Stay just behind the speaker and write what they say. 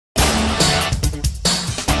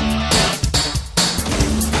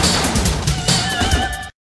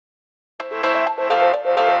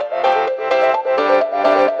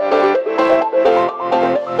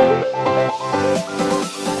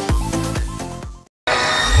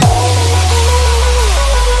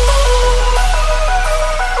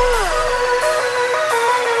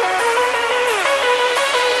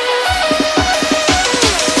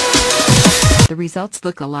results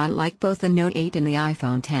look a lot like both the Note 8 and the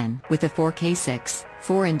iPhone X, with a 4K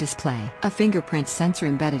 6.4 in display, a fingerprint sensor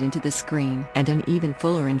embedded into the screen, and an even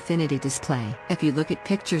fuller infinity display. If you look at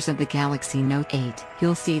pictures of the Galaxy Note 8,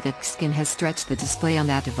 you'll see that skin has stretched the display on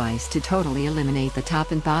that device to totally eliminate the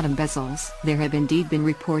top and bottom bezels. There have indeed been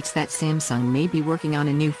reports that Samsung may be working on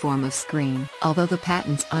a new form of screen, although the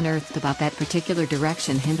patents unearthed about that particular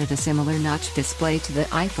direction hint at a similar notch display to the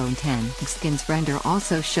iPhone X. Skin's render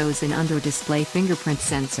also shows an under-display fingerprint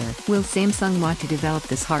sensor. Will Samsung want to develop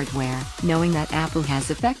this hardware, knowing that Apple has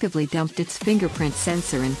effectively dumped its fingerprint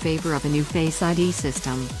sensor in favor of a new Face ID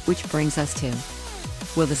system? Which brings us to: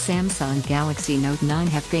 will the Samsung Galaxy Note 9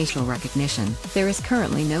 have facial recognition? There is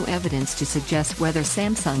currently no evidence to suggest whether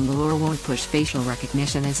Samsung will or won't push facial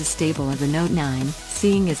recognition as a staple of the Note 9,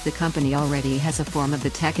 seeing as the company already has a form of the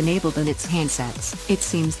tech enabled in its handsets. It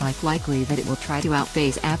seems likely that it will try to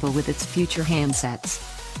outpace Apple with its future handsets.